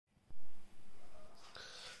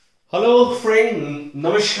Hello, friend.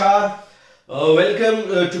 Namaskar.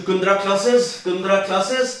 Welcome to Kundra classes. Kundra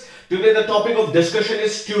classes. Today the topic of discussion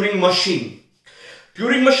is Turing machine.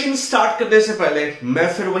 Turing machine start करने से पहले मैं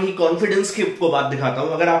फिर वही confidence की को बात दिखाता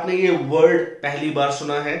हूं। अगर आपने ये वर्ड पहली बार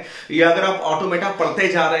सुना है या अगर आप ऑटोमेटा पढ़ते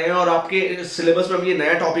जा रहे हैं और आपके सिलेबस में ये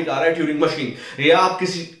नया टॉपिक आ रहा है ट्यूरिंग मशीन, या आप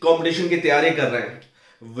किसी कंपटीशन की तैयारी कर रहे हैं,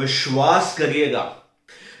 विश्वास करिएगा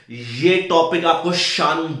ये टॉपिक आपको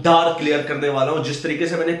शानदार क्लियर करने वाला हूं। जिस तरीके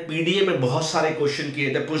से मैंने पीडीए में बहुत सारे क्वेश्चन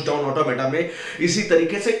किए थे पुश डाउन ऑटोमेटा में, इसी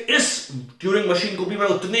तरीके से इस ट्यूरिंग मशीन को भी मैं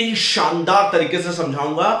उतने ही शानदार तरीके से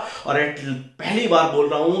समझाऊंगा। और पहली बार बोल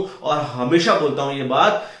रहा हूं और हमेशा बोलता हूं ये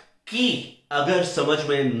बात कि अगर समझ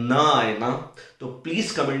में ना आए ना तो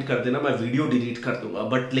प्लीज कमेंट कर देना, मैं वीडियो डिलीट कर दूंगा,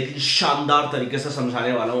 बट लेकिन शानदार तरीके से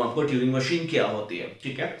समझाने वाला हूं आपको ट्यूरिंग मशीन क्या होती है।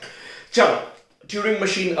 ठीक है, चलो ट्यूरिंग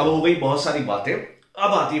मशीन अब हो गई बहुत सारी बातें।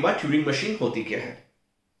 अब आती है बात ट्यूरिंग मशीन होती क्या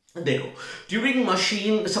है। देखो ट्यूरिंग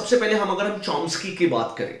मशीन, सबसे पहले अगर हम चॉम्स्की की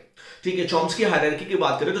बात करें, ठीक है, चॉम्स्की हायरार्की की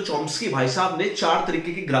बात करें तो चॉम्स्की भाई साहब ने 4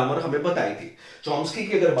 तरीके की ग्रामर हमें बताई थी। चॉम्स्की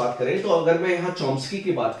की अगर बात करें तो अगर मैं यहां चॉम्स्की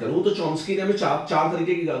की बात करूं तो चॉम्स्की ने हमें चार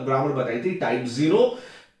तरीके की ग्रामर बताई थी, टाइप 0,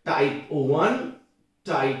 टाइप 1,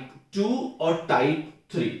 टाइप 2 और टाइप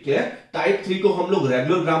 3। क्लियर? टाइप 3 को हम लोग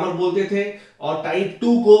रेगुलर ग्रामर बोलते थे और टाइप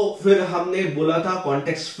 2 को फिर हमने बोला था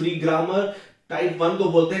कॉन्टेक्स्ट फ्री ग्रामर, टाइप 1 को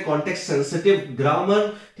बोलते हैं कॉन्टेक्स्ट सेंसिटिव ग्रामर,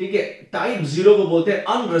 ठीक है, टाइप 0 को बोलते हैं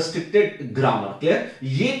अनरेस्ट्रिक्टेड ग्रामर। क्लियर?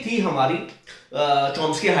 ये थी हमारी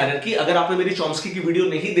चॉम्स्की हायरार्की। अगर आपने मेरी चॉम्स्की की वीडियो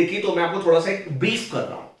नहीं देखी तो मैं आपको थोड़ा सा एक ब्रीफ कर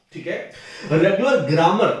रहा हूं। ठीक है, रेगुलर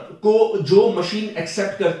ग्रामर को जो मशीन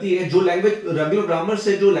एक्सेप्ट करती है, जो लैंग्वेज रेगुलर ग्रामर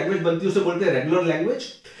से जो लैंग्वेज बनती है उसे बोलते हैं रेगुलर लैंग्वेज।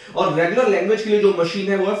 और रेगुलर लैंग्वेज के लिए जो मशीन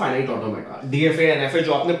है वो है फाइनाइट ऑटोमेटा, डीएफए एनएफए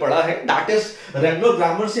जो आपने पढ़ा है, दैट इज रेगुलर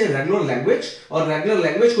ग्रामर से रेगुलर लैंग्वेज, और रेगुलर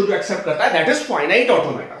लैंग्वेज को जो एक्सेप्ट करता है that is finite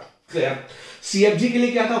automata. Clear? CFG के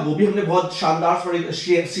लिए क्या था वो भी हमने बहुत शानदार,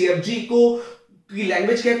 सीएफजी को की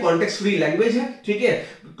लैंग्वेज क्या है, कॉन्टेक्स्ट फ्री लैंग्वेज है। ठीक है,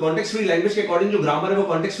 कॉन्टेक्स्ट फ्री लैंग्वेज के अकॉर्डिंग जो ग्रामर है वो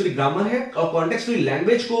कॉन्टेक्स्ट फ्री ग्रामर है, और कॉन्टेक्स्ट फ्री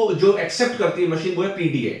लैंग्वेज को जो एक्सेप्ट करती है मशीन वो है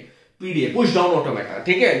पीडीए पुश डाउन ऑटोमेटा।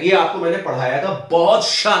 ठीक है, ये आपको मैंने पढ़ाया था, बहुत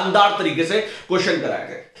शानदार तरीके से क्वेश्चन कराए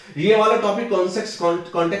थे। ये वाला टॉपिक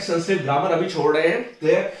कॉन्टेक्स्ट सेंसिटिव ग्रामर अभी छोड़ रहे हैं।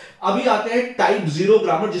 क्लियर? अभी आते हैं टाइप 0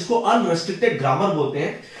 ग्रामर, जिसको अनरेस्ट्रिक्टेड ग्रामर बोलते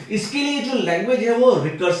हैं। इसके लिए जो लैंग्वेज है वो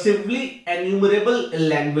रिकर्सिवली एन्यूमरेबल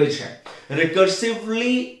लैंग्वेज है,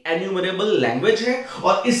 रिकर्सिवली एन्यूमरेबल लैंग्वेज है।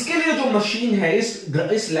 और इसके लिए जो मशीन है,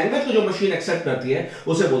 इस लैंग्वेज को जो मशीन एक्सेप्ट करती है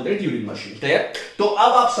उसे बोलते हैं ट्यूरिंग मशीन। क्लियर? तो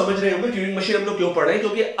अब आप समझ रहे होंगे ट्यूरिंग मशीन हम लोग क्यों पढ़ रहे हैं,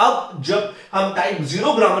 क्योंकि अब जब हम टाइप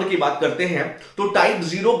 0 ग्रामर की बात करते हैं तो टाइप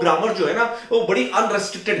 0 ग्रामर जो है ना वो बड़ी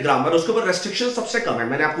अनरेस्ट्रिक्टेड ग्रामर, उसके ऊपर रेस्ट्रिक्शन सबसे कम है।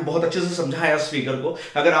 मैंने आपको बहुत अच्छे से समझाया उस फिगर को,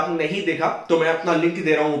 अगर आपने नहीं देखा तो मैं अपना लिंक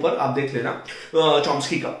दे रहा हूं ऊपर, आप देख लेना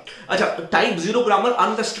चॉम्स्की का। अच्छा, टाइप 0 ग्रामर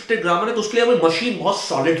अनरेस्ट्रिक्टेड ग्रामर है तो उसके लिए हमें मशीन बहुत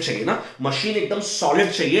सॉलिड चाहिए ना, मशीन एकदम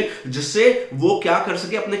सॉलिड चाहिए जिससे वो क्या कर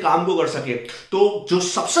सके, अपने काम को कर सके। तो जो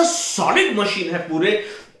सबसे सॉलिड मशीन है पूरे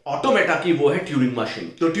ऑटोमेटा की वो है ट्यूरिंग मशीन।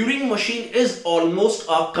 तो Turing machine is almost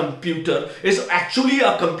a computer, is actually a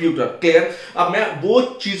computer. Clear? अब मैं वो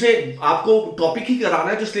चीजें आपको टॉपिक ही कराना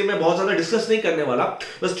है तो इसलिए मैं बहुत ज्यादा डिस्कस नहीं करने वाला,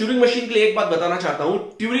 बस ट्यूरिंग मशीन के लिए एक बात बताना चाहता हूं।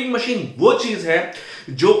 ट्यूरिंग मशीन वो चीज है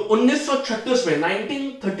जो 1936 में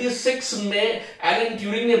 1936 में एलन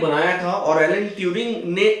ट्यूरिंग ने बनाया था, और एलन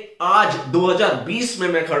ट्यूरिंग ने आज 2020 में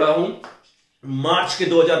मैं खड़ा हूं मार्च के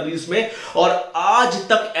 2020 में, और आज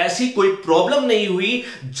तक ऐसी कोई प्रॉब्लम नहीं हुई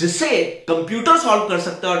जिसे कंप्यूटर सॉल्व कर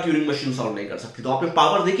सकता है और ट्यूरिंग मशीन सॉल्व नहीं कर सकती। तो आपने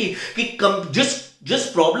पावर देखी कि जिस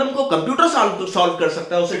प्रॉब्लम को कंप्यूटर सॉल्व कर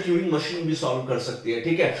सकता है उसे ट्यूरिंग मशीन भी सॉल्व कर सकती है।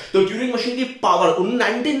 ठीक है, तो ट्यूरिंग मशीन की पावर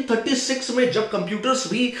 1936 में जब कंप्यूटर्स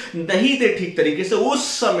भी नहीं थे ठीक तरीके से, उस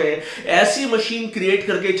समय ऐसी मशीन क्रिएट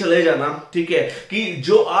करके चले जाना, ठीक है, कि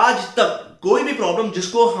जो आज तक कोई भी प्रॉब्लम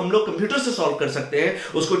जिसको हम लोग कंप्यूटर से सॉल्व कर सकते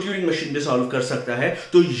हैं उसको ट्यूरिंग मशीन भी सॉल्व कर सकता है।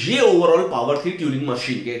 तो ये ओवरऑल पावर थी ट्यूरिंग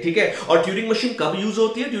मशीन के। ठीक है, और ट्यूरिंग मशीन कब यूज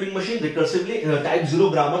होती है? Turing machine recursively type 0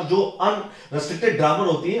 grammar जो अनरेस्ट्रिक्टेड ग्रामर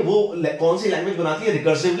होती है वो कौन सी लैंग्वेज बनाती है?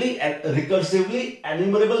 रिकर्सिवली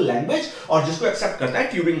एन्यूमरेबल लैंग्वेज, और जिसको एक्सेप्ट करता है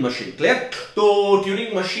ट्यूरिंग मशीन। क्लियर? तो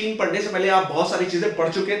ट्यूरिंग मशीन पढ़ने से पहले आप बहुत सारी चीजें पढ़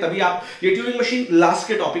चुके हैं, तभी आप ये ट्यूरिंग मशीन लास्ट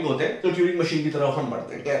के टॉपिक होते हैं, तो ट्यूरिंग मशीन की तरफ हम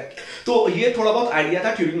बढ़ते हैं। तो ये थोड़ा बहुत आइडिया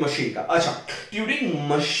था ट्यूरिंग मशीन का। अच्छा, ट्यूरिंग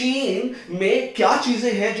मशीन में क्या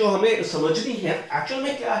चीजें हैं जो हमें समझनी है, एक्चुअल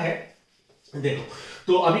में क्या है देखो।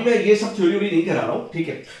 तो अभी मैं ये सब थ्योरी नहीं करा रहा हूं, ठीक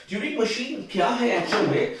है। ट्यूरिंग मशीन क्या है एक्चुअल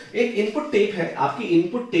में, एक इनपुट टेप है, आपकी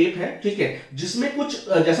इनपुट टेप है, ठीक है, जिसमें कुछ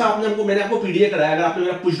जैसा मैंने आपको पीडीए कराया, अगर आपने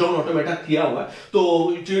मेरा पुश डाउन ऑटोमेटा किया हुआ है तो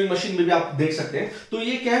ट्यूरिंग मशीन में भी आप देख सकते हैं। तो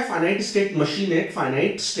ये क्या है, फाइनाइट स्टेट मशीन है,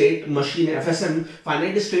 फाइनाइट स्टेट मशीन है, एफएसएम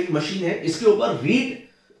फाइनाइट स्टेट मशीन है। इसके ऊपर रीड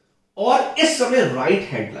और इस समय राइट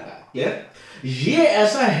हेड लगा है। क्लियर? ये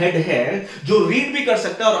ऐसा हेड है जो रीड भी कर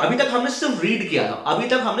सकता है, और अभी तक हमने सिर्फ रीड किया था, अभी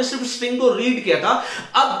तक हमने सिर्फ स्ट्रिंग को रीड किया था।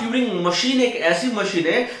 अब ट्यूरिंग मशीन एक ऐसी मशीन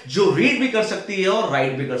है जो रीड भी कर सकती है और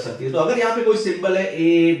राइट भी कर सकती है। तो अगर यहां पे कोई सिंबल है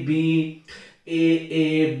ए बी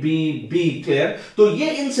बी, क्लियर, तो ये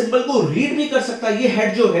इन सिंबल को रीड भी कर सकता है। ये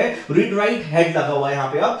हेड जो है, रीड राइट हेड लगा हुआ है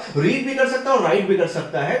यहां पे, आप रीड भी कर सकता है और राइट भी कर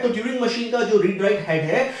सकता है। तो ट्यूरिंग मशीन का जो रीड राइट हेड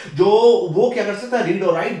है, जो वो क्या कर सकता है, रीड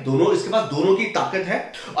और राइट दोनों, इसके पास दोनों की ताकत है।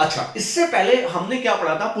 अच्छा, इससे पहले हमने क्या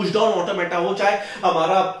पढ़ा था, पुश डाउन ऑटोमेटा हो चाहे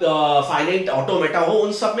हमारा फाइनाइट ऑटोमेटा हो,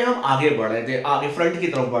 उन सब में हम आगे बढ़ रहे थे, आगे फ्रंट की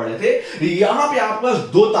तरफ बढ़ रहे थे। यहां पे आपके पास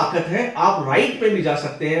दो ताकत है, आप राइट पे भी जा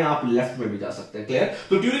सकते हैं, आप लेफ्ट में भी जा सकते हैं, क्लियर।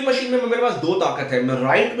 तो ट्यूरिंग मशीन में मेरे पास दो ताकत है, मैं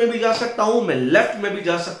राइट में भी जा सकता हूं, मैं लेफ्ट में भी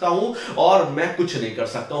जा सकता हूं, और मैं कुछ नहीं कर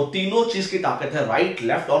सकता हूं। तीनों चीज की ताकत है, राइट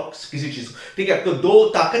लेफ्ट और किसी चीज, ठीक है। तो दो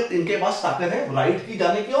ताकत इनके पास ताकत है, राइट की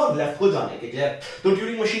जाने की और लेफ्ट को जाने की, क्लियर। तो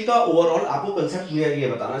ट्यूरिंग मशीन का ओवरऑल आपको कंसेप्ट में ये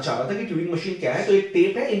बताना चाह रहा था कि ट्यूरिंग मशीन क्या है। तो एक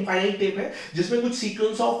टेप है, इनफाइनाइट टेप है, जिसमें कुछ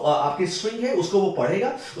सीक्वेंस ऑफ आपकी स्ट्रिंग है, उसको वो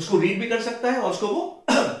पढ़ेगा, उसको रीड भी कर सकता है और उसको वो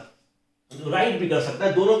राइट भी कर सकता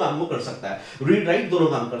है, दोनों काम वो कर सकता है, रीड राइट दोनों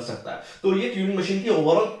काम कर सकता है। तो ये ट्यूरिंग मशीन की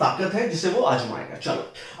ओवरऑल ताकत है जिसे वो आजमाएगा। चलो,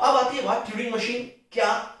 अब आती है बात ट्यूरिंग मशीन क्या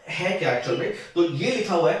है, क्या एक्चुअल में। तो ये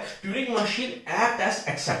लिखा हुआ है, Turing machine act as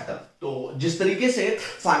acceptor. तो जिस तरीके से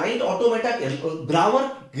फाइनाइट ऑटोमेटा के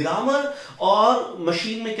ग्रामर और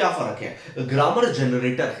मशीन में क्या फर्क है, ग्रामर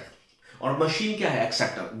जनरेटर है और मशीन क्या है,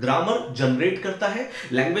 एक्सेप्टर। ग्रामर जनरेट करता है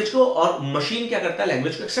लैंग्वेज को और मशीन क्या करता है,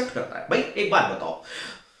 लैंग्वेज को एक्सेप्ट करता है। भाई एक बात बताओ,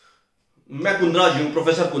 मैं कुंद्रा जी हूं,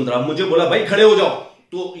 प्रोफेसर कुंद्रा, मुझे बोला भाई खड़े हो जाओ,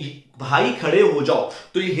 तो भाई खड़े हो जाओ,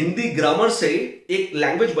 तो ये हिंदी ग्रामर से एक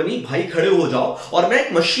लैंग्वेज बनी, भाई खड़े हो जाओ, और मैं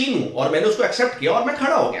एक मशीन हूं और मैंने उसको एक्सेप्ट किया और मैं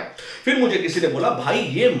खड़ा हो गया। फिर मुझे किसी ने बोला भाई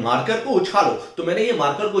ये मार्कर को उछालो, तो मैंने ये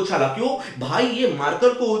मार्कर को उछाला। क्यों भाई, ये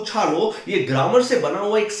मार्कर को उछालो, ये ग्रामर से बना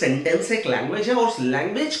हुआ एक सेंटेंस, एक लैंग्वेज है, और उस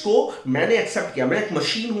लैंग्वेज को मैंने एक्सेप्ट किया, मैं एक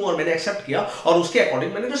मशीन हूं और मैंने एक्सेप्ट किया और उसके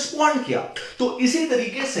अकॉर्डिंग मैंने रिस्पॉन्ड किया। तो इसी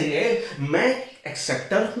तरीके से मैं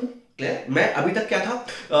एक्सेप्टर हूं। मैं अभी तक क्या था,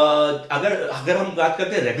 अगर हम बात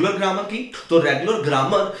करते हैं रेगुलर ग्रामर की, तो रेगुलर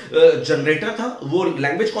ग्रामर जनरेटर था। वो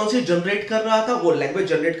लैंग्वेज कौन सी जनरेट कर रहा था, वो लैंग्वेज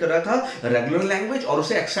जनरेट कर रहा था रेगुलर लैंग्वेज, और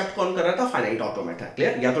उसे एक्सेप्ट कौन कर रहा था, फाइनाइट ऑटोमेटा,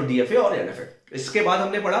 क्लियर, या तो डीएफए और एनएफए। इसके बाद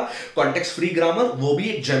हमने पढ़ा कॉन्टेक्स्ट फ्री ग्रामर, वो भी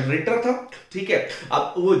एक जनरेटर था, ठीक है।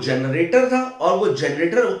 अब वो जनरेटर था और वो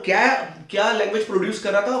जनरेटर क्या लैंग्वेज प्रोड्यूस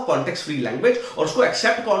कर रहा था, कॉन्टेक्स्ट फ्री लैंग्वेज, और उसको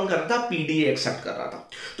एक्सेप्ट कौन कर रहा था, पीडीए एक्सेप्ट कर रहा था।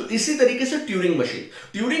 तो इसी तरीके से ट्यूरिंग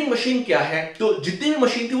मशीन क्या है, तो जितनी भी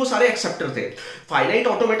मशीन थी वो सारे एक्सेप्टर थे। फाइनाइट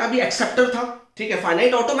ऑटोमेटा भी एक्सेप्टर था, ठीक है,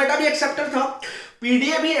 फाइनाइट ऑटोमेटा भी एक्सेप्टर था,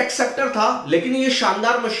 पीडीए भी एक्सेप्टर था। लेकिन ये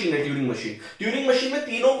शानदार मशीन है ट्यूरिंग मशीन में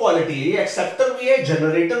तीनों क्वालिटी है, ये एक्सेप्टर भी है,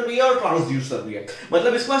 जनरेटर भी है और ट्रांसड्यूसर भी है।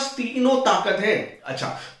 मतलब इसके पास तीनों ताकत है। अच्छा,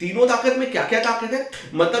 तीनों ताकत में क्या क्या ताकत है,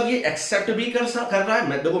 मतलब ये एक्सेप्ट भी कर रहा है।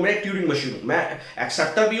 मैं देखो, मैं एक ट्यूरिंग मशीन हूं, मैं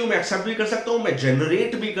एक्सेप्टर भी हूं, मैं एक्सेप्ट भी कर सकता हूं, मैं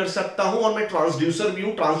जनरेट भी कर सकता हूं, और मैं ट्रांसड्यूसर भी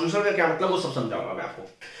हूं। ट्रांसड्यूसर का क्या मतलब, वो सब समझाऊंगा मैं आपको।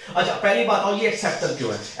 अच्छा, पहली बात आओ, ये एक्सेप्टर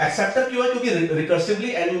क्यों है। एक्सेप्टर क्यों है, क्योंकि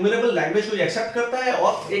रिकर्सिवली एन्यूमरेबल लैंग्वेज को एक्सेप्ट करता है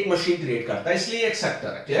और एक मशीन क्रिएट करता है, इसलिए एक्सेप्टर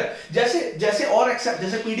है, क्लियर।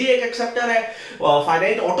 जैसे पीडीए एक एक्सेप्टर है,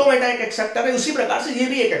 फाइनाइट ऑटोमेटा एक एक्सेप्टर है, उसी प्रकार से ये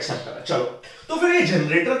भी एक एक्सेप्टर है। चलो, तो फिर ये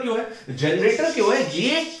जनरेटर क्यों है,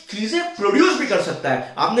 ये चीजें प्रोड्यूस भी कर सकता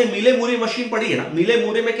है। आपने मीले मूरे मशीन पढ़ी है ना, मीले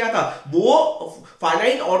मूरे में क्या था, वो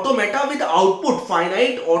finite automata with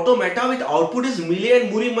output is मीले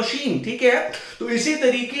एंड मूरे मशीन, ठीक है। तो इसी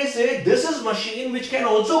तरीके से this is machine which can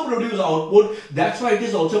also produce output, that's why it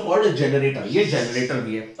is also called generator. ये जनरेटर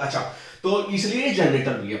भी है। अच्छा, तो इसलिए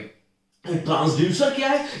जनरेटर भी है। ट्रांसड्यूसर क्या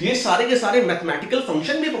है, ये सारे के सारे मैथमेटिकल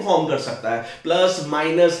फंक्शन भी परफॉर्म कर सकता है। प्लस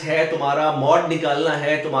माइनस है, तुम्हारा मॉड निकालना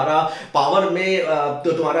है, तुम्हारा पावर में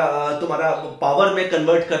तो तुम्हारा पावर में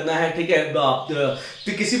कन्वर्ट करना है, ठीक है,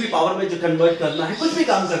 तो किसी भी पावर में जो कन्वर्ट करना है, कुछ भी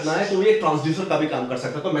काम करना है, तो ये ट्रांसड्यूसर का भी काम कर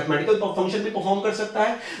सकता है। तो मैथमेटिकल फंक्शन भी परफॉर्म कर सकता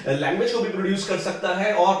है, लैंग्वेज को भी प्रोड्यूस कर सकता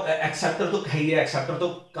है, और एक्सेप्टर तो है ही, एक्सेप्टर तो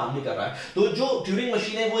काम नहीं कर रहा है। तो जो ट्यूरिंग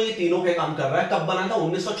मशीन है वो ये तीनों पे काम कर रहा है। कब बना था,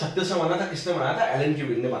 1936 में बना था। किसने बनाया था, एलन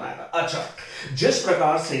ट्यूरिंग ने बनाया था। अच्छा, जिस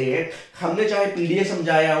प्रकार से हमने चाहे पीडीए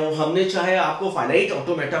समझाया हो, हमने चाहे आपको फाइनाइट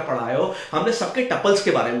ऑटोमेटा पढ़ाया हो, हमने सबके टपल्स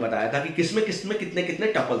के बारे में बताया था कि किसमें कितने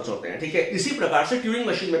कितने टपल्स होते हैं, ठीक है। इसी प्रकार से ट्यूरिंग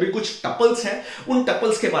मशीन में भी कुछ टपल्स हैं, उन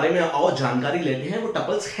टपल्स के बारे में और जानकारी लेते हैं, वो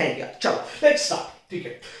टपल्स हैं क्या। चलो, लेट्स स्टार्ट, ठीक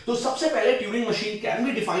है। तो सबसे पहले Turing machine can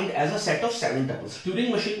be defined as a set of 7 tuples.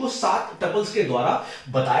 Turing machine को 7 टपल्स के द्वारा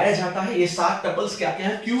बताया जाता है। ये 7 टपल्स क्या क्या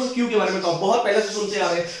है, क्यू के बारे में तो बहुत पहले से सुनते आ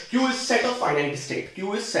रहे हैं। Q is set of finite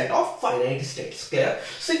states, clear.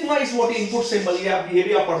 Sigma is what input symbol, ये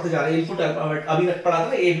भी आप पढ़ते जा रहे हैं। इनपुट अभी तक पढ़ा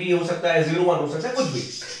था, ए बी हो सकता है, 0 1 हो सकता है, कुछ भी,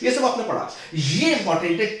 ये सब आपने पढ़ा। ये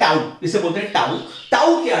इंपॉर्टेंट है, टाउ, इसे बोलते हैं टाउ।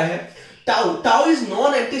 टाउ क्या है, tau, tau is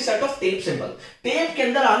non empty set of tape symbol. Tape के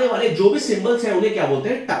अंदर आने वाले जो भी सिंबल्स हैं उन्हें क्या बोलते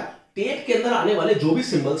हैं? टाउ। टेप के अंदर आने वाले जो भी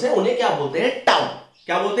सिंबल्स हैं उन्हें क्या बोलते हैं? टाउ।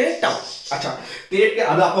 क्या बोलते हैं? टाउ। अच्छा, टेप के,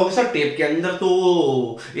 अब आप कहोगे सर टेप के अंदर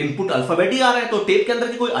तो इनपुट अल्फाबेट ही आ रहा है, तो टेप के अंदर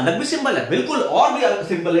की कोई अलग भी सिंबल है? बिल्कुल, और भी अलग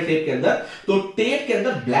सिंबल है टेप के अंदर। तो टेप के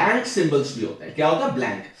अंदर ब्लैंक सिंबल्स भी होते हैं। क्या होता है?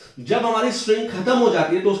 ब्लैंक। जब हमारी स्ट्रिंग खत्म हो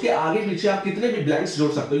जाती है तो उसके आगे पीछे आप कितने भी ब्लैंक्स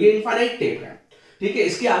जोड़ सकते हो। ये इनफाइनाइट टेप है, ठीक है,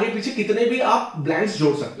 इसके आगे पीछे कितने भी आप ब्लैंक्स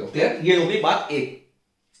जोड़ सकते हो। क्लियर? ये हो गई बात एक।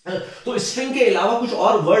 तो स्ट्रिंग के अलावा कुछ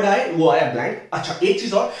और वर्ड आए, वो आया ब्लैंक। अच्छा, एक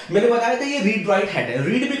चीज और मैंने बताया था, ये रीड राइट हेड है,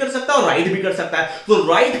 रीड भी कर सकता है और राइट भी कर सकता है। तो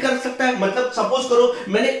राइट कर सकता है मतलब सपोज करो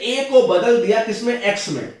मैंने ए को बदल दिया किसमें? एक्स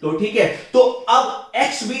में, तो ठीक है, तो अब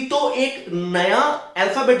एक्स भी तो एक नया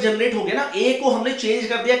अल्फाबेट जनरेट हो गया ना। ए को हमने चेंज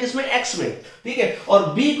कर दिया किसमें? एक्स में, ठीक है,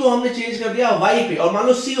 और बी को हमने चेंज कर दिया वाई पे, और मान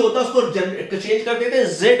लो सी होता उसको चेंज कर देते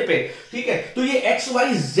जेड पे, ठीक है। तो ये एक्स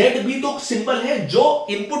वाई जेड भी तो सिंबल है जो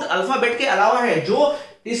इनपुट अल्फाबेट के अलावा है, जो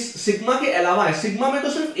इस सिग्मा के अलावा है। सिग्मा में तो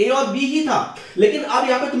सिर्फ ए और बी ही था, लेकिन अब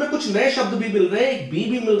यहां पे तुम्हें कुछ नए शब्द भी मिल रहे हैं। एक बी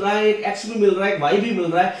भी मिल रहा है, एक एक्स भी मिल रहा है, एक वाई भी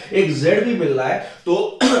मिल रहा है, एक जेड भी मिल रहा है।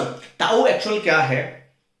 तो टाउ एक्चुअल क्या है?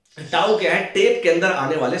 टाउ क्या है? टेप के अंदर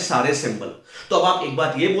आने वाले सारे सिंबल। तो अब आप एक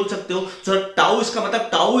बात ये बोल सकते हो सर टाउ, इसका मतलब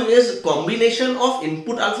tau is combination of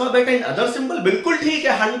input alphabet and other symbol. बिल्कुल ठीक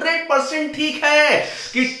है, 100% ठीक है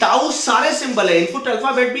कि टाउ सारे सिंबल है, इनपुट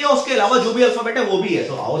अल्फाबेट भी है, उसके अलावा जो भी अल्फाबेट है वो भी है।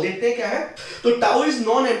 तो आओ देखते हैं क्या है। तो tau is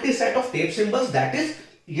non empty set of tape symbols, that is,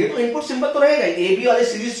 ये तो इनपुट सिंबल तो रहेगा, ए बी वाले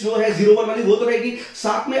सीरीज जो है 0 1 वाली वो तो रहेगी।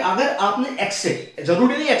 साथ में अगर आपने एक्स से,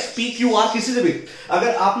 जरूरी नहीं एक्स पी क्यू आर किसी से भी,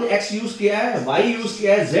 अगर आपने एक्स यूज किया है, वाई यूज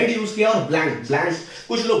किया है, जेड यूज किया और ब्लैंक, ब्लैंक,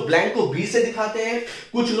 कुछ लोग ब्लैंक को बी से दिखाते हैं,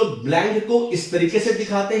 कुछ लोग ब्लैंक को इस तरीके से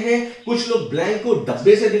दिखाते हैं, कुछ लोग ब्लैंक को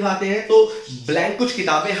डब्बे से दिखाते हैं। तो ब्लैंक, कुछ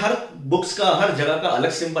किताबें, हर बुक्स का, हर जगह का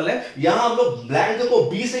अलग सिंबल है। यहां हम लोग ब्लैंक को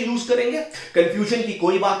बी से यूज करेंगे, कंफ्यूजन की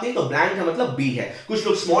कोई बात नहीं। तो ब्लैंक का मतलब बी है। कुछ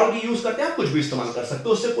लोग स्मॉल बी यूज करते हैं, कुछ भी इस्तेमाल कर सकते हो,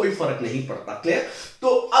 उससे कोई फर्क नहीं पड़ता। क्लियर? तो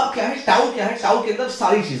अब क्या है? टाउ क्या है? टाउ के अंदर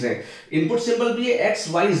सारी चीजें, इनपुट सिंबल भी है, एक्स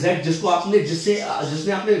वाई जेड, जिसको आपने जिसने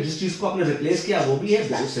आपने जिस चीज को आपने रिप्लेस किया वो भी है,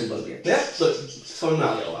 ब्लैंक सिंबल भी है। क्लियर? तो समझ में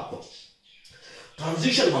आ गया होगा आपको।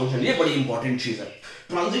 ट्रांजिशन फंक्शन, ये बड़ी इंपॉर्टेंट चीज है।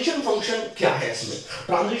 ट्रांजिशन फंक्शन क्या है? इसमें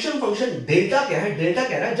ट्रांजिशन फंक्शन, डेल्टा क्या है? डेल्टा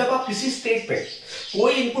कह रहा है जब आप किसी स्टेट पे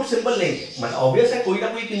कोई इनपुट सिंबल लेंगे, मतलब ऑब्वियस है कोई ना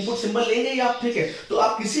कोई इनपुट सिंबल लेंगे या आप, ठीक है, तो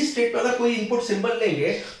आप किसी स्टेट पे अगर कोई इनपुट सिंबल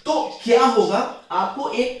लेंगे तो क्या होगा? आपको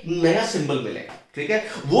एक नया सिंबल मिलेगा, ठीक है।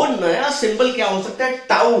 वो नया सिंबल क्या हो सकता है?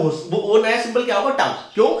 टाउ। वो नया सिंबल क्या होगा? टाउ।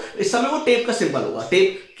 क्यों? इस समय वो टेप का सिंबल होगा।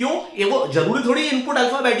 टेप क्यों? ये वो जरूरी थोड़ी इनपुट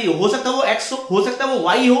अल्फाबेट ही हो सकता है वो एक्स हो सकता है वो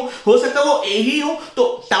वाई हो सकता है वो ए ही हो। तो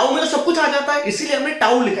टाउ में तो सब कुछ आ जाता है, इसीलिए हमने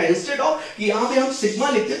टाउ लिखा है इंस्टेड ऑफ कि यहां पे हम सिग्मा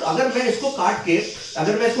लिखते। तो अगर मैं इसको काट के,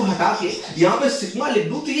 अगर मैं इसको हटा के यहां पे सिग्मा लिख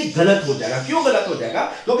दूं तो ये गलत हो जाएगा। क्यों गलत हो जाएगा?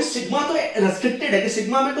 क्योंकि सिग्मा तो रेस्ट्रिक्टेड है कि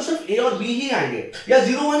सिग्मा में तो सिर्फ ए और बी ही आएंगे या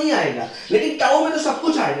 0 1 ही आएगा, लेकिन टाउ में तो सब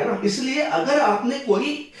कुछ आएगा ना। इसलिए अगर आपने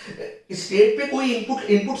कोई स्टेट पे कोई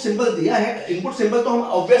इनपुट सिंबल दिया है, इनपुट सिंबल तो हम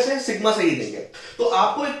ऑब्वियस है सिग्मा से ही देंगे, तो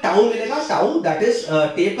आपको एक टाउ मिलेगा। टाउ दैट इज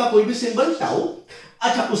टेप का कोई भी सिंबल, टाउ।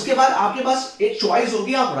 अच्छा, उसके बाद आपके पास एक चॉइस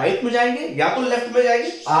होगी, आप राइट में जाएंगे या तो लेफ्ट में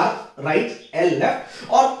जाएंगे, आर राइट, एल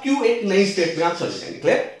लेफ्ट, और क्यू एक नई स्टेट में आप चले जाएंगे।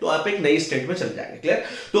 क्लियर? तो आप एक नई स्टेट में चले जाएंगे। क्लियर?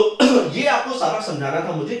 तो ये आपको सारा समझाना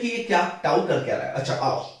था मुझे कि ये क्या टाउ कर क्या रहा है। अच्छा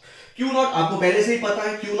आओ, क्यू नॉट आपको पहले से ही पता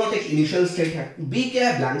है, क्यू नॉट एक इनिशियल स्टेट है। बी क्या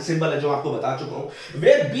है? ब्लैंक सिंबल है, जो आपको बता चुका हूं।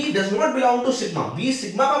 Where B does not belong to sigma, B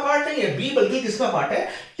sigma का पार्ट नहीं है, बी बल्कि किसका पार्ट है?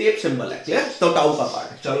 टेप सिंबल है। क्लियर? तो टाउ का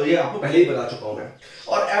पार्ट है। चलो ये आपको पहले ही बता चुका हूं मैं।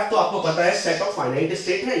 और एफ तो आपको पता है सेट ऑफ फाइनाइट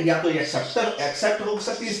स्टेट है, या तो एक्सेप्ट हो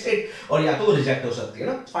सकती है स्टेट और या तो रिजेक्ट हो सकती है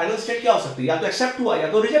ना। फाइनल स्टेट क्या हो सकती है? या तो एक्सेप्ट हुआ या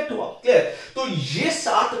तो रिजेक्ट हुआ। क्लियर? तो ये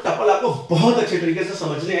 7 टपल आपको बहुत अच्छे तरीके से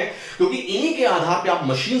समझने हैं, क्योंकि इन्हीं के आधार पे आप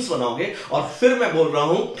मशीन्स बनाओगे। और फिर मैं बोल रहा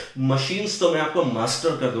हूं मशीन्स तो मैं आपको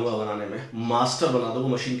मास्टर कर दूंगा बनाने में, मास्टर बना दूंगा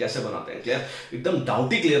मशीन कैसे बनाते हैं। क्लियर? एकदम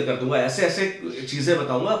डाउट ही क्लियर कर दूंगा, ऐसे ऐसे चीजें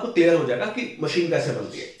बताऊंगा आपको, क्लियर हो जाएगा कि मशीन कैसे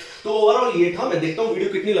बनती है। तो ओवरऑल ये था। मैं देखता हूं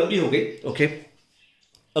वीडियो कितनी लंबी हो गई।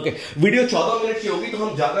 ओके, वीडियो 14 मिनट की होगी तो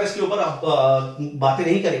हम ज्यादा इसके ऊपर बातें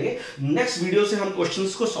नहीं करेंगे। नेक्स्ट वीडियो से हम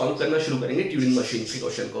क्वेश्चंस को सॉल्व करना शुरू करेंगे, ट्यूरिंग मशीन के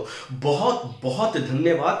क्वेश्चन को। बहुत बहुत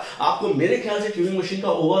धन्यवाद आपको। मेरे ख्याल से ट्यूरिंग मशीन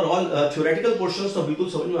का ओवरऑल थ्योरेटिकल पोर्शंस तो बिल्कुल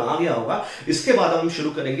समझ में आ गया होगा। इसके बाद हम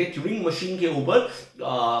शुरू करेंगे ट्यूरिंग मशीन के ऊपर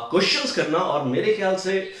क्वेश्चंस करना, और मेरे ख्याल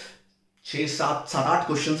से 6 7 8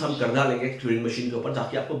 क्वेश्चन हम कर डालेंगे ट्यूरिंग मशीन के ऊपर,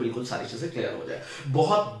 ताकि आपको बिल्कुल सारी चीजें क्लियर हो जाए।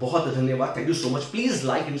 बहुत बहुत धन्यवाद। Thank you so much. Please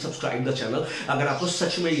like and subscribe the channel अगर आपको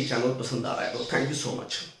सच में ये चैनल पसंद आ रहा है तो। Thank you so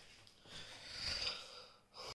much.